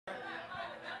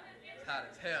hot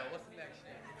as hell. What's the next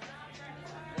shit?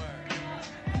 Word.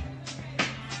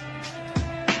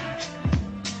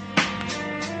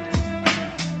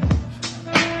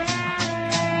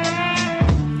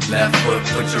 Left foot,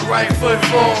 put your right foot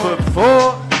forward.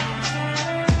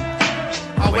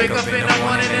 I wake up in the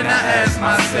morning and I ask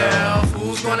myself,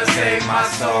 who's gonna save my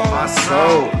soul? My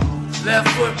soul. Left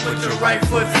foot, put your right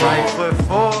foot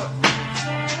forward.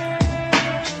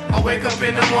 I wake up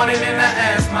in the morning and I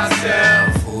ask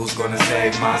myself, who's gonna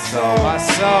save my soul? My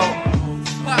soul.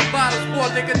 Pop bottles, pour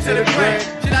liquor to the grave.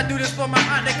 Should I do this for my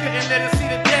aunt that couldn't let her see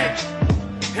the day?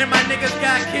 And my niggas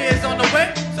got kids on the way,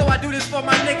 so I do this for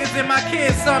my niggas and my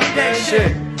kids someday.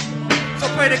 Shit. So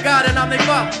pray to God and I'm they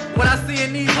father. What I see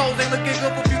in these hoes ain't looking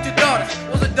good for future daughters.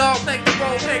 Was a dog take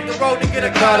the road to get a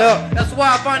caught up. That's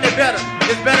why I find it better.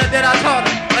 It's better that I taught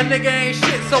her. A nigga ain't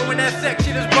shit, so when that sex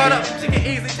shit is brought up, she can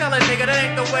easily tell a nigga that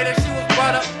ain't the way that she was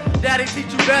brought up. Daddy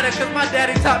teach you better, cause my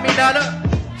daddy taught me not up.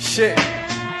 Shit.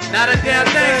 Not a damn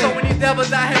thing, so when these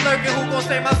devils out here lurking, who gon'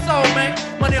 save my soul, man?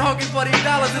 Money hungry for these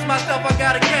dollars, it's myself, I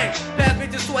got a gang. Past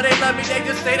bitches swear they love me, they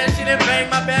just say that shit in vain.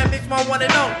 My bad bitch, my one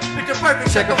and only, picture perfect,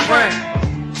 check a frame.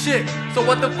 Shit, so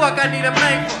what the fuck I need a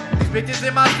man for? These bitches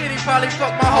in my city probably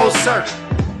fuck my whole circle.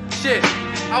 Shit,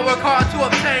 I work hard to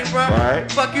obtain, bro. Right.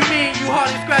 Fuck you mean, you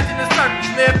hardly scratching the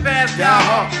surface. Live fast, die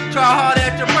hard, try hard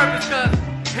at your purpose, cause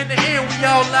in the end we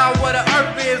all allow what the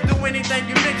earth is. Do anything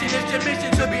you mention, it's your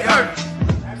mission to be earth.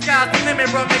 Sky's the limit,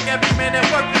 bro, make every man that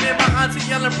work with it. My auntie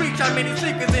yelling preach, how many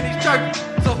secrets in these churches.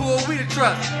 So who are we to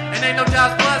trust? And ain't no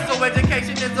jobs for us, so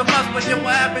education is a must. But then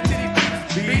what happened to these people?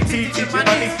 BT teaching my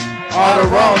niece all the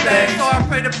wrong things. So I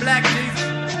pray to black Jesus,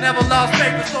 never lost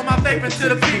faith, so my faith into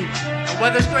the people. And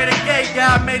whether straight or gay,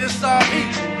 God made us all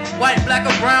equal. White, black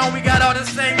or brown, we got all the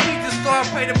same features. So I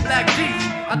pray to black Jesus.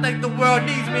 I think the world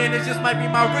needs me and this just might be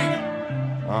my reason.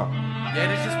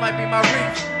 Yeah, this just might be my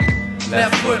reason.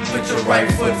 Left foot, put your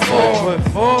right foot forward.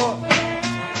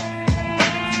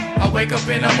 I wake up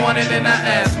in the morning and I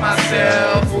ask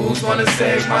myself, who's gonna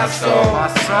save my soul? My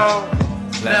soul.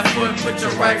 Left foot, put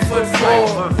your right foot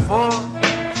forward.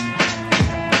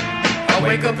 I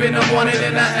wake up in the morning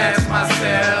and I ask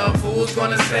myself, who's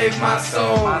gonna save my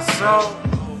soul? My soul.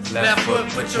 Left foot,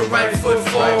 put your right foot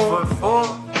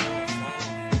forward.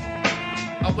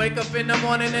 I wake up in the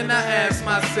morning and I ask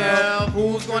myself,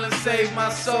 who's gonna save my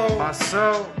soul? My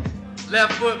soul.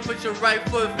 Left foot, put your right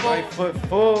foot forward. Right foot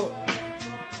forward.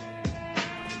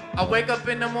 I wake up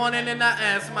in the morning and I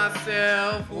ask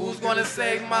myself, who's gonna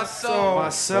save my soul? My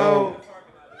soul.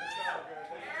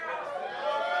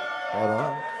 Hold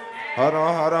on.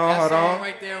 That song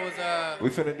right there was We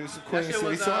finna do some Queen that shit City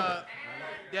was song.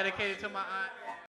 dedicated to my aunt.